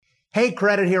Hey,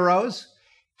 credit heroes.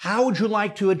 How would you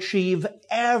like to achieve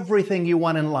everything you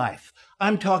want in life?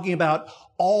 I'm talking about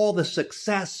all the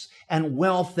success and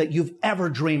wealth that you've ever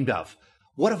dreamed of.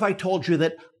 What if I told you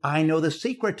that I know the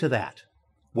secret to that?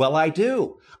 Well, I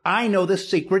do. I know the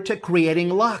secret to creating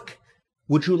luck.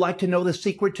 Would you like to know the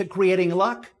secret to creating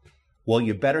luck? Well,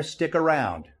 you better stick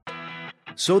around.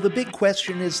 So the big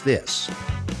question is this: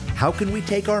 how can we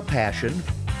take our passion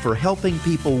for helping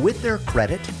people with their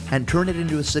credit and turn it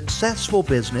into a successful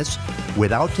business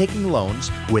without taking loans,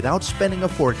 without spending a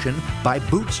fortune, by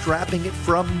bootstrapping it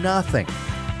from nothing,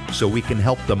 so we can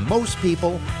help the most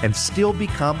people and still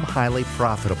become highly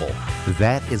profitable?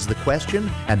 That is the question,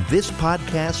 and this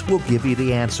podcast will give you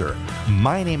the answer.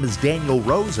 My name is Daniel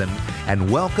Rosen,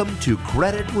 and welcome to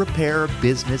Credit Repair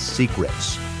Business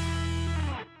Secrets.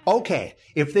 Okay,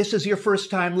 if this is your first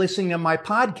time listening to my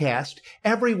podcast,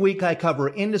 every week I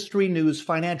cover industry news,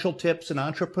 financial tips, and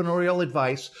entrepreneurial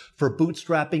advice for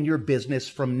bootstrapping your business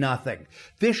from nothing.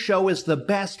 This show is the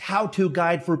best how-to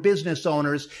guide for business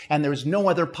owners, and there's no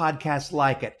other podcast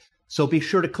like it. So be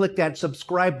sure to click that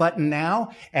subscribe button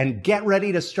now and get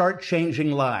ready to start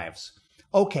changing lives.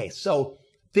 Okay, so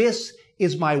this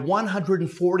is my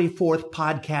 144th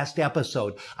podcast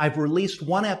episode. I've released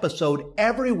one episode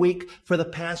every week for the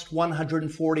past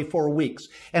 144 weeks,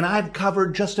 and I've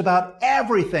covered just about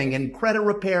everything in credit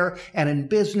repair and in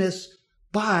business,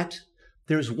 but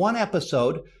there's one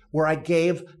episode where I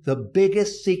gave the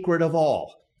biggest secret of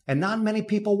all, and not many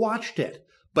people watched it.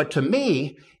 But to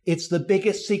me, it's the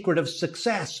biggest secret of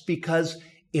success because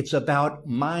it's about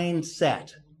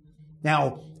mindset.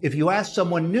 Now, if you ask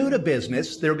someone new to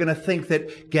business, they're going to think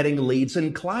that getting leads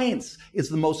and clients is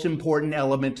the most important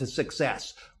element to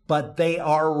success. But they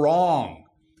are wrong.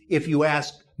 If you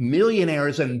ask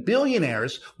millionaires and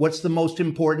billionaires what's the most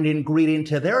important ingredient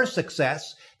to their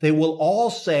success, they will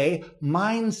all say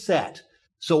mindset.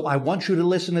 So I want you to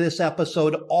listen to this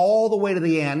episode all the way to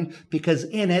the end, because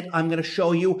in it, I'm going to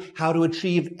show you how to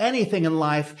achieve anything in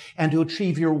life and to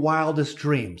achieve your wildest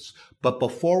dreams. But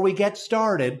before we get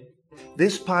started,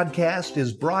 this podcast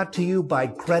is brought to you by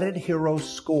Credit Hero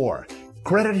Score.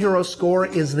 Credit Hero Score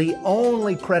is the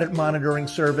only credit monitoring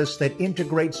service that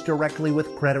integrates directly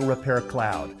with Credit Repair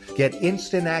Cloud. Get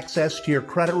instant access to your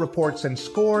credit reports and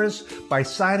scores by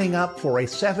signing up for a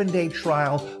 7-day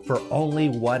trial for only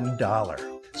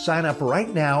 $1. Sign up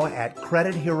right now at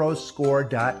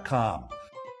CreditHeroScore.com.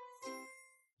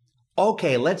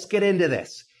 Okay, let's get into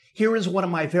this. Here is one of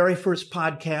my very first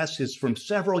podcasts. It's from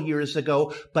several years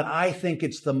ago, but I think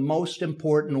it's the most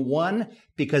important one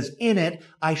because in it,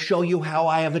 I show you how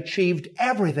I have achieved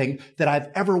everything that I've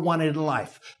ever wanted in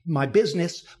life. My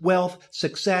business, wealth,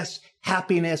 success,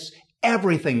 happiness,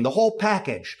 everything, the whole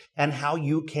package, and how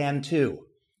you can too.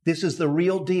 This is the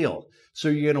real deal. So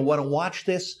you're going to want to watch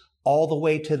this all the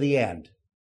way to the end.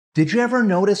 Did you ever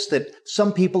notice that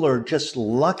some people are just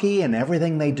lucky in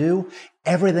everything they do?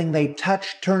 Everything they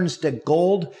touch turns to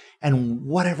gold, and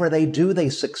whatever they do, they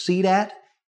succeed at?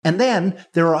 And then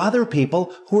there are other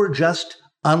people who are just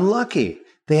unlucky.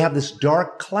 They have this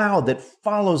dark cloud that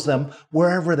follows them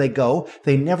wherever they go.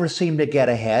 They never seem to get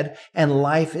ahead, and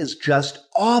life is just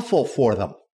awful for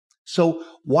them. So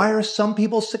why are some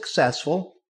people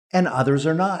successful and others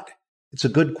are not? It's a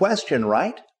good question,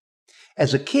 right?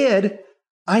 As a kid,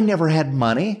 I never had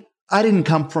money. I didn't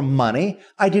come from money.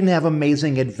 I didn't have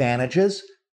amazing advantages.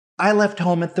 I left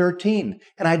home at 13,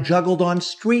 and I juggled on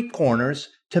street corners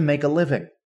to make a living.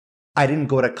 I didn't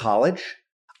go to college.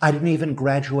 I didn't even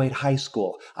graduate high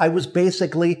school. I was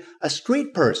basically a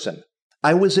street person.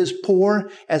 I was as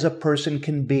poor as a person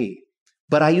can be.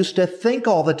 But I used to think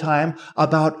all the time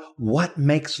about what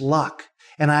makes luck.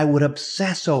 And I would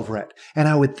obsess over it. And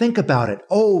I would think about it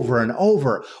over and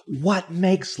over. What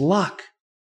makes luck?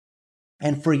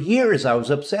 And for years, I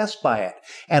was obsessed by it.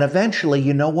 And eventually,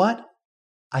 you know what?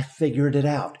 I figured it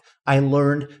out. I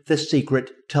learned the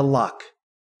secret to luck.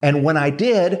 And when I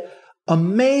did,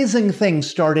 amazing things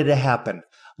started to happen.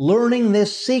 Learning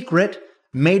this secret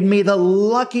made me the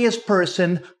luckiest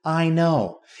person I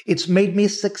know. It's made me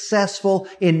successful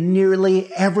in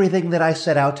nearly everything that I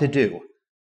set out to do.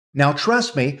 Now,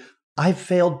 trust me, I've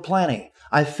failed plenty.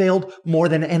 I've failed more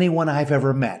than anyone I've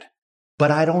ever met. But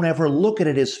I don't ever look at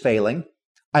it as failing.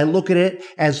 I look at it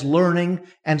as learning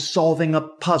and solving a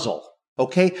puzzle.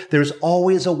 Okay? There's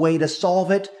always a way to solve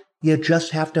it. You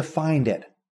just have to find it.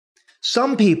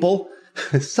 Some people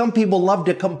love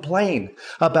to complain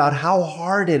about how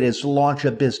hard it is to launch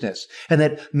a business and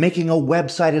that making a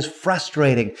website is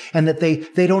frustrating and that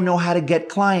they don't know how to get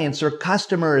clients or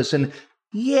customers. And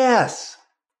yes,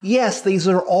 Yes, these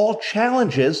are all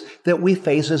challenges that we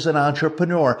face as an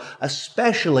entrepreneur,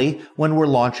 especially when we're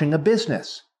launching a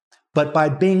business. But by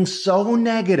being so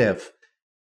negative,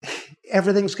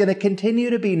 everything's going to continue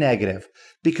to be negative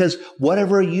because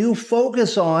whatever you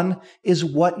focus on is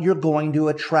what you're going to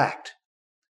attract.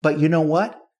 But you know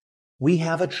what? We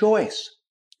have a choice.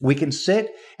 We can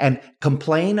sit and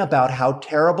complain about how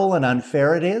terrible and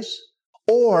unfair it is,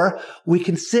 or we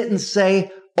can sit and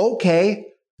say, okay,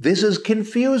 this is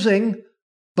confusing,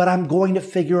 but I'm going to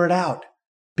figure it out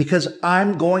because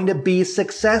I'm going to be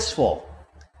successful.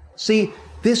 See,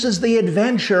 this is the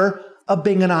adventure of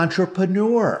being an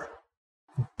entrepreneur.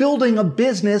 Building a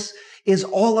business is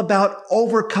all about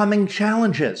overcoming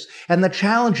challenges, and the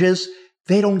challenges,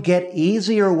 they don't get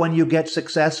easier when you get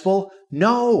successful.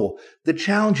 No, the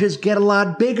challenges get a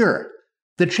lot bigger.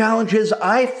 The challenges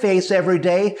I face every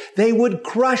day, they would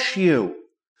crush you.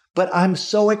 But I'm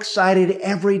so excited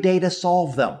every day to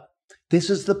solve them. This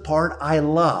is the part I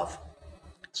love.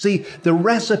 See, the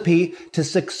recipe to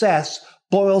success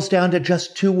boils down to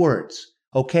just 2 words,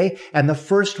 okay? And the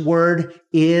first word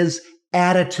is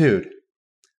attitude.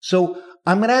 So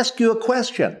I'm going to ask you a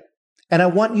question, and I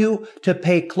want you to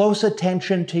pay close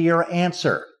attention to your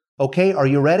answer, okay? Are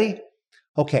you ready?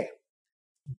 Okay.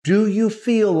 Do you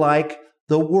feel like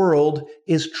the world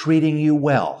is treating you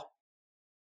well?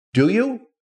 Do you?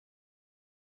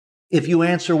 If you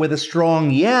answer with a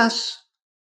strong yes,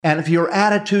 and if your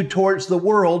attitude towards the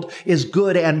world is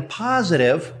good and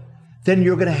positive, then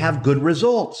you're going to have good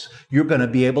results. You're going to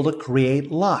be able to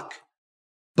create luck.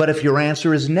 But if your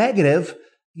answer is negative,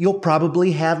 you'll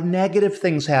probably have negative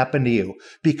things happen to you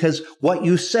because what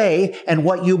you say and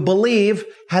what you believe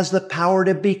has the power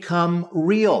to become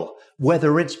real,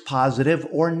 whether it's positive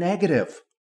or negative.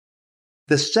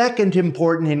 The second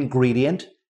important ingredient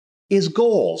is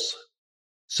goals.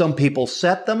 Some people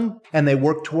set them and they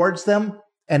work towards them,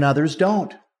 and others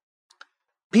don't.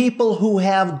 People who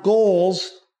have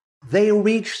goals, they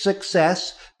reach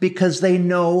success because they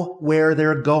know where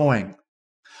they're going.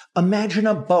 Imagine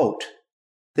a boat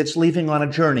that's leaving on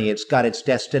a journey. It's got its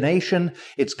destination.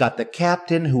 It's got the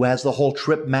captain who has the whole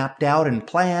trip mapped out and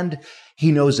planned.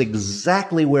 He knows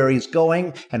exactly where he's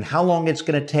going and how long it's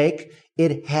going to take.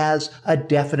 It has a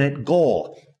definite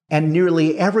goal. And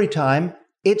nearly every time,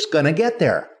 it's going to get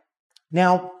there.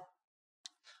 Now,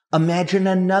 imagine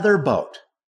another boat,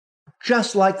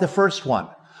 just like the first one,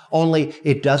 only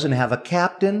it doesn't have a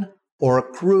captain or a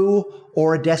crew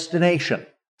or a destination.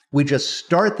 We just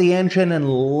start the engine and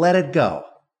let it go.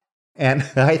 And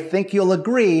I think you'll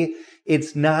agree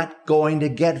it's not going to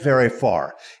get very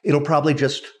far. It'll probably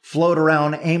just float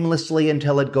around aimlessly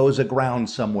until it goes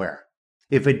aground somewhere.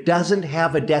 If it doesn't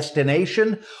have a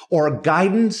destination or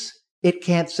guidance, it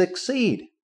can't succeed.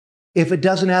 If it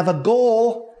doesn't have a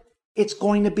goal, it's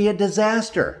going to be a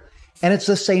disaster. And it's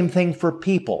the same thing for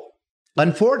people.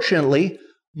 Unfortunately,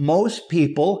 most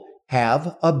people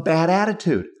have a bad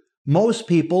attitude. Most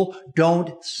people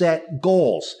don't set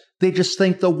goals. They just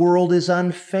think the world is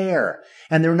unfair,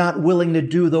 and they're not willing to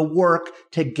do the work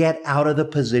to get out of the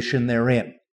position they're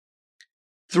in.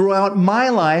 Throughout my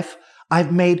life,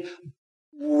 I've made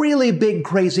really big,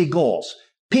 crazy goals.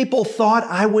 People thought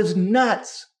I was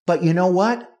nuts, but you know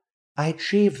what? I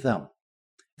achieved them.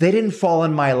 They didn't fall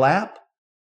in my lap.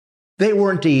 They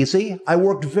weren't easy. I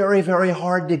worked very, very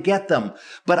hard to get them,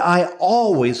 but I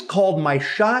always called my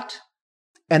shot,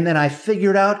 and then I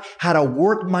figured out how to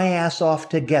work my ass off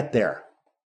to get there.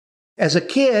 As a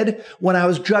kid, when I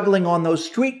was juggling on those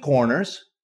street corners,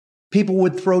 people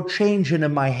would throw change into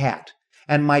my hat,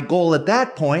 and my goal at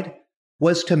that point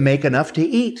was to make enough to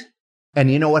eat. And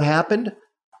you know what happened?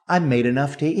 I made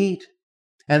enough to eat.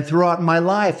 And throughout my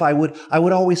life, I would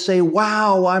always say,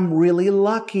 wow, I'm really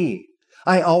lucky.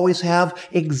 I always have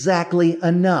exactly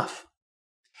enough.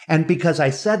 And because I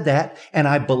said that and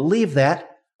I believe that,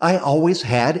 I always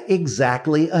had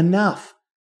exactly enough.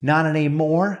 Not any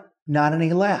more, not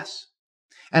any less.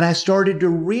 And I started to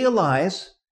realize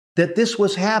that this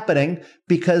was happening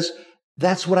because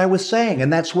that's what I was saying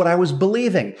and that's what I was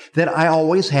believing, that I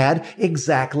always had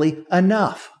exactly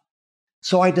enough.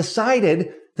 So I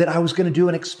decided that I was going to do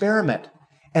an experiment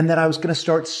and that I was going to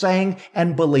start saying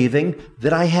and believing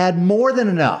that I had more than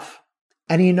enough.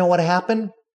 And you know what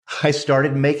happened? I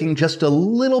started making just a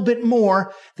little bit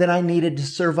more than I needed to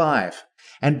survive.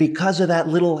 And because of that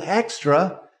little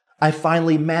extra, I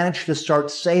finally managed to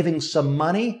start saving some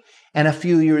money. And a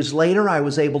few years later, I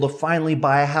was able to finally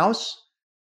buy a house.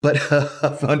 But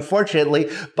unfortunately,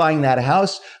 buying that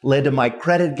house led to my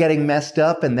credit getting messed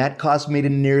up, and that caused me to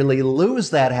nearly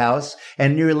lose that house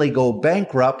and nearly go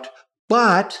bankrupt.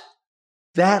 But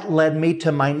That led me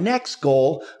to my next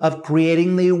goal of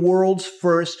creating the world's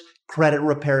first credit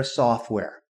repair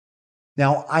software.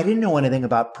 Now, I didn't know anything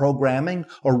about programming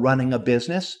or running a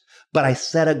business, but I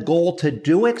set a goal to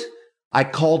do it. I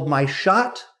called my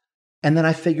shot, and then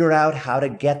I figured out how to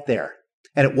get there.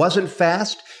 And it wasn't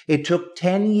fast. It took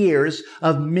 10 years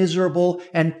of miserable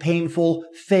and painful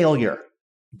failure.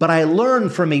 But I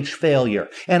learned from each failure,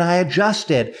 and I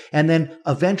adjusted, and then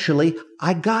eventually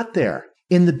I got there.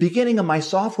 In the beginning of my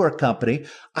software company,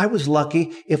 I was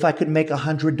lucky if I could make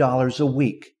 $100 a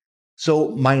week. So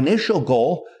my initial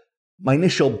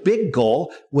big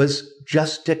goal was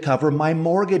just to cover my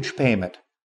mortgage payment.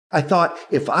 I thought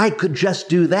if I could just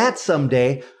do that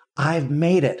someday, I've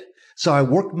made it. So I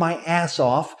worked my ass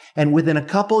off, and within a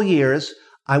couple years,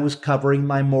 I was covering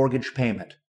my mortgage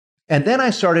payment. And then I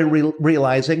started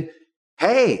realizing,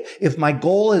 hey, if my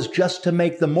goal is just to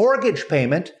make the mortgage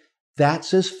payment,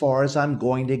 that's as far as I'm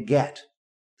going to get.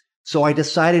 So I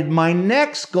decided my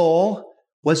next goal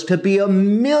was to be a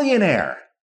millionaire.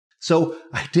 So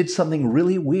I did something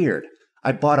really weird.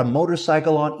 I bought a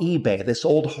motorcycle on eBay, this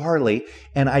old Harley,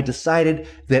 and I decided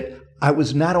that I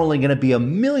was not only going to be a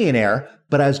millionaire,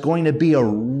 but I was going to be a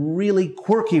really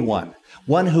quirky one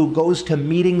who goes to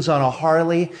meetings on a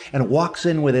Harley and walks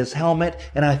in with his helmet.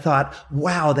 And I thought,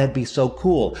 wow, that'd be so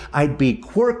cool. I'd be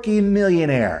Quirky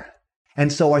Millionaire.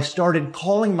 And so I started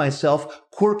calling myself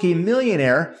Quirky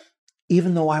Millionaire,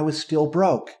 even though I was still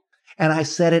broke. And I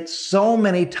said it so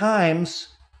many times,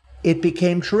 it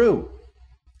became true.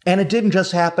 And it didn't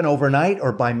just happen overnight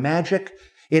or by magic.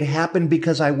 It happened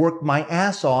because I worked my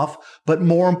ass off, but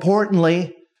more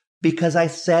importantly, because I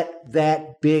set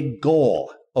that big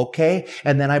goal, okay?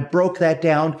 And then I broke that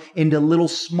down into little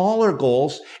smaller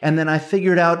goals, and then I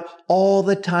figured out all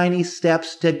the tiny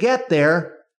steps to get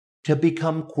there to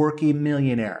become Quirky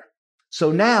Millionaire.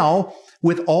 So now,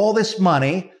 with all this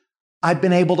money, I've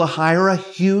been able to hire a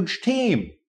huge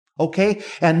team, okay?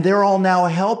 And they're all now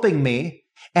helping me.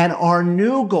 And our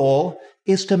new goal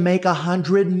is to make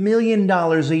 $100 million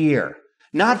a year.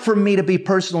 Not for me to be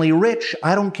personally rich.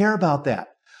 I don't care about that.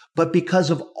 But because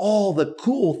of all the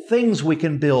cool things we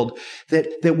can build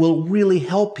that will really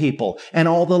help people and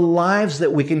all the lives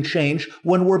that we can change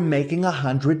when we're making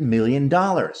 $100 million.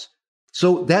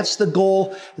 So that's the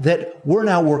goal that we're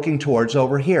now working towards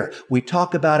over here. We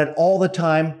talk about it all the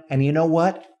time, and you know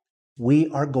what? We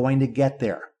are going to get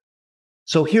there.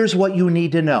 So here's what you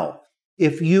need to know.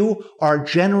 If you are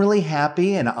generally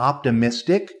happy and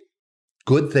optimistic,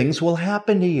 good things will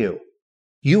happen to you.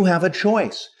 You have a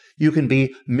choice. You can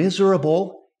be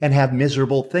miserable and have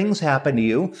miserable things happen to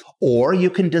you, or you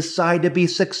can decide to be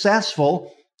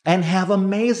successful and have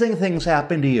amazing things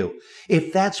happen to you.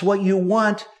 If that's what you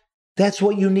want, that's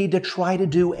what you need to try to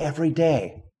do every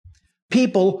day.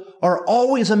 People are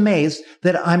always amazed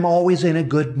that I'm always in a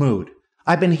good mood.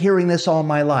 I've been hearing this all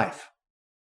my life.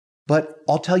 But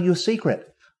I'll tell you a secret.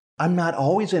 I'm not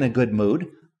always in a good mood.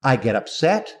 I get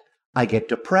upset. I get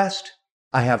depressed.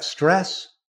 I have stress.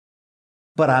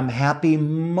 But I'm happy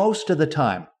most of the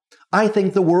time. I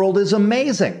think the world is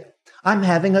amazing. I'm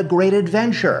having a great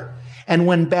adventure. And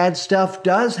when bad stuff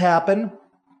does happen,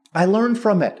 I learn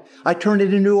from it. I turn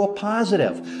it into a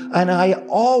positive. And I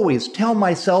always tell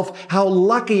myself how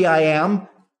lucky I am,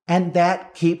 and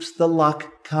that keeps the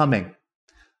luck coming.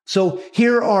 So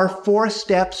here are 4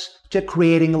 steps to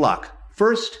creating luck.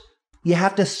 First, you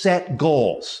have to set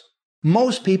goals.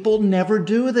 Most people never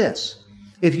do this.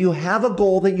 If you have a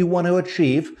goal that you want to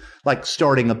achieve, like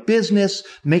starting a business,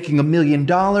 making $1 million,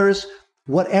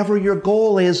 whatever your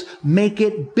goal is, make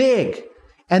it big.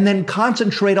 And then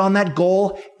concentrate on that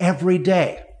goal every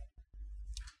day.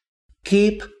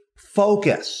 Keep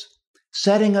focus.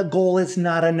 Setting a goal is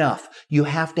not enough. You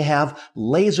have to have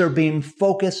laser beam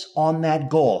focus on that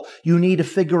goal. You need to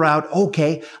figure out,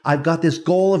 okay, I've got this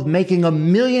goal of making $1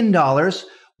 million.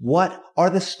 What are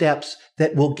the steps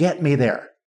that will get me there?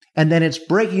 And then it's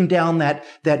breaking down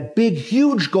that big,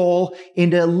 huge goal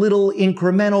into little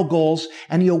incremental goals,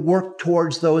 and you'll work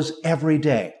towards those every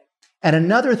day. And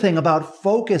another thing about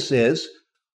focus is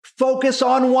focus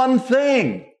on one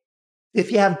thing.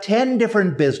 If you have 10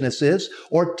 different businesses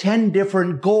or 10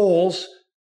 different goals,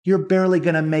 you're barely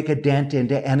going to make a dent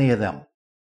into any of them.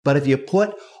 But if you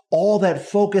put all that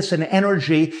focus and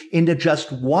energy into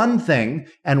just one thing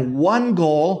and one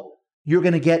goal, you're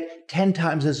going to get 10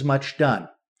 times as much done.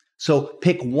 So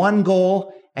pick one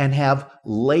goal and have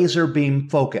laser beam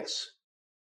focus.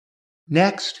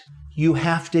 Next, you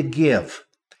have to give.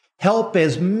 Help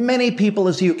as many people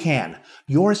as you can.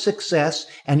 Your success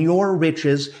and your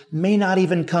riches may not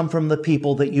even come from the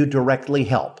people that you directly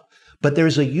help. But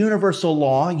there's a universal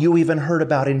law you even heard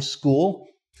about in school.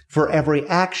 For every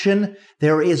action,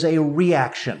 there is a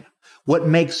reaction. What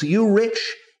makes you rich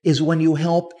is when you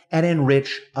help and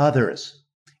enrich others.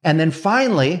 And then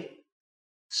finally,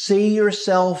 see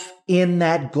yourself in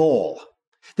that goal.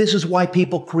 This is why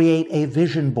people create a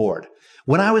vision board.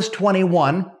 When I was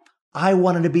 21, I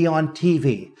wanted to be on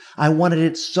TV. I wanted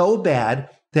it so bad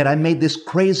that I made this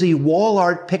crazy wall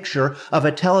art picture of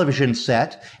a television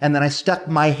set, and then I stuck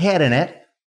my head in it,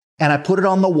 and I put it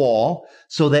on the wall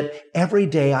so that every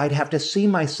day I'd have to see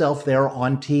myself there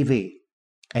on TV.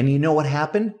 And you know what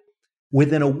happened?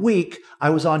 Within a week, I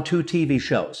was on 2 TV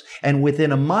shows. And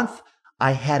within a month,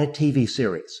 I had a TV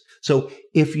series. So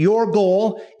if your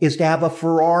goal is to have a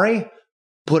Ferrari,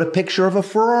 put a picture of a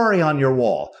Ferrari on your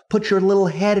wall. Put your little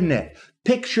head in it.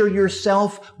 Picture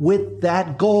yourself with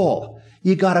that goal.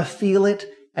 You got to feel it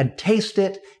and taste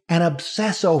it and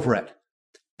obsess over it.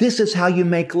 This is how you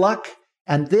make luck,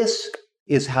 and this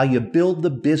is how you build the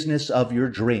business of your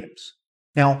dreams.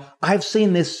 Now, I've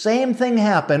seen this same thing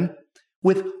happen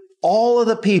with all of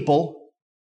the people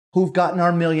who've gotten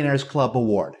our Millionaires Club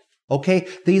award. Okay?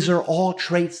 These are all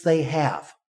traits they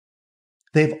have.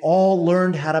 They've all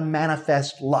learned how to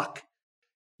manifest luck.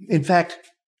 In fact,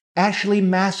 Ashley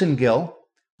Massengill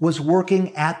was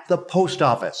working at the post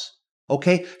office.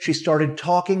 Okay? She started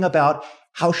talking about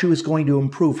how she was going to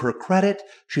improve her credit.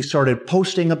 She started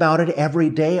posting about it every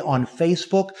day on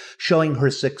Facebook, showing her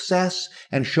success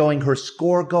and showing her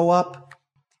score go up.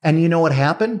 And you know what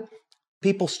happened?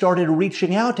 People started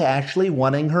reaching out to Ashley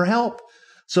wanting her help.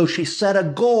 So she set a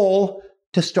goal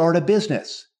to start a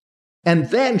business. And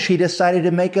then she decided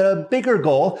to make it a bigger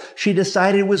goal. She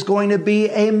decided it was going to be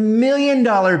 $1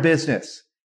 million business.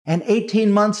 And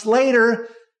 18 months later,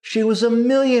 she was a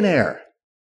millionaire.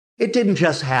 It didn't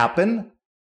just happen.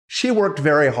 She worked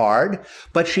very hard,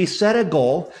 but she set a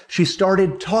goal. She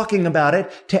started talking about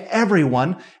it to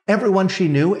everyone she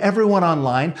knew, everyone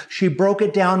online. She broke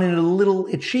it down into little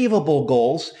achievable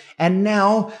goals. And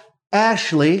now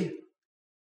Ashley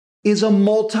is a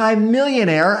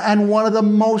multimillionaire and one of the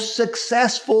most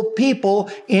successful people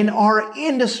in our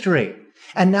industry.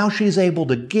 And now she's able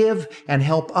to give and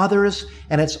help others.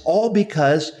 And it's all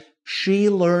because she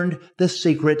learned the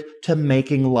secret to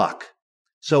making luck.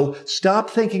 So stop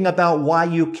thinking about why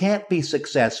you can't be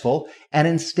successful and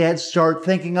instead start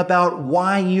thinking about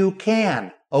why you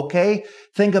can, okay?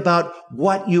 Think about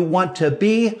what you want to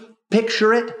be,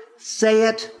 picture it, say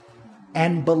it,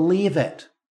 and believe it.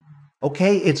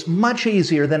 Okay? It's much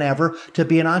easier than ever to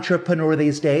be an entrepreneur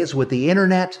these days with the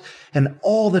internet and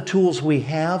all the tools we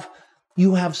have.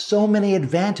 You have so many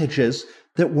advantages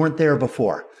that weren't there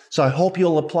before. So I hope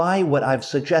you'll apply what I've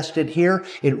suggested here.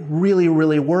 It really,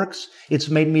 really works. It's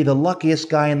made me the luckiest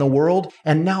guy in the world.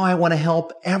 And now I want to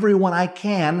help everyone I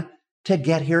can to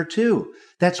get here too.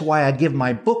 That's why I give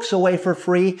my books away for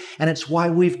free. And it's why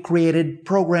we've created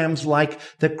programs like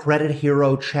the Credit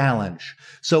Hero Challenge.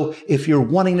 So if you're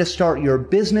wanting to start your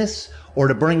business or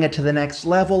to bring it to the next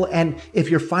level, and if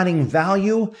you're finding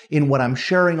value in what I'm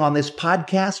sharing on this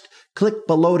podcast, click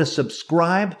below to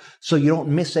subscribe so you don't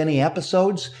miss any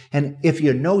episodes. And if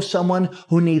you know someone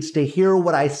who needs to hear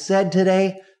what I said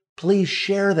today, please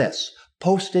share this.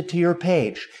 Post it to your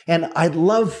page. And I'd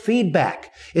love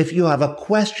feedback. If you have a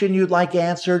question you'd like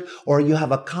answered or you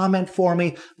have a comment for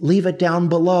me, leave it down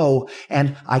below.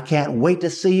 And I can't wait to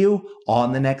see you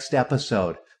on the next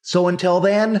episode. So until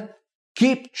then,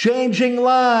 keep changing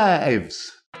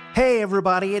lives. Hey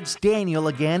everybody, it's Daniel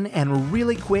again, and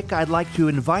really quick, I'd like to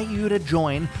invite you to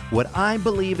join what I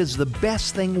believe is the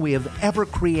best thing we have ever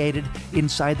created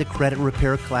inside the Credit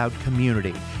Repair Cloud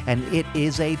community. And it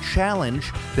is a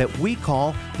challenge that we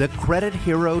call the Credit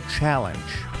Hero Challenge.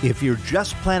 If you're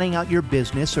just planning out your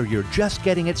business or you're just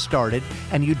getting it started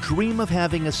and you dream of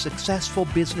having a successful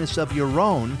business of your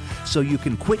own so you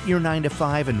can quit your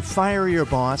 9-to-5 and fire your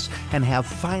boss and have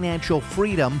financial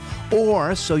freedom,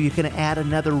 or so you can add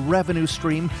another revenue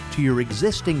stream to your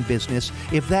existing business,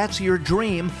 if that's your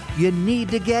dream, you need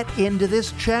to get into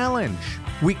this challenge.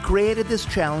 We created this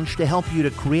challenge to help you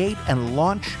to create and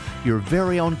launch your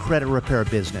very own credit repair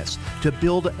business, to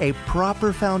build a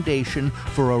proper foundation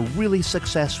for a really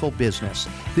successful business.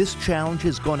 This challenge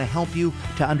is going to help you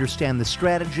to understand the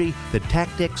strategy, the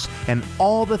tactics, and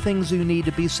all the things you need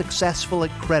to be successful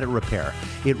at credit repair.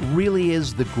 It really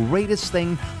is the greatest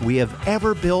thing we have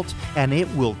ever built, and it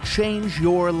will change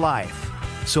your life.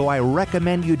 So I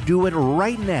recommend you do it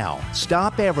right now.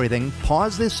 Stop everything,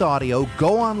 pause this audio,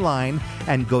 go online,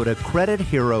 and go to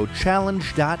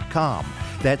CreditHeroChallenge.com.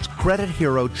 That's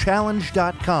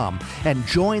CreditHeroChallenge.com and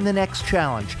join the next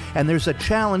challenge. And there's a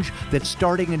challenge that's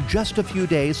starting in just a few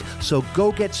days, so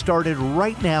go get started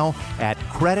right now at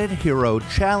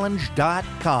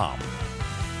CreditHeroChallenge.com.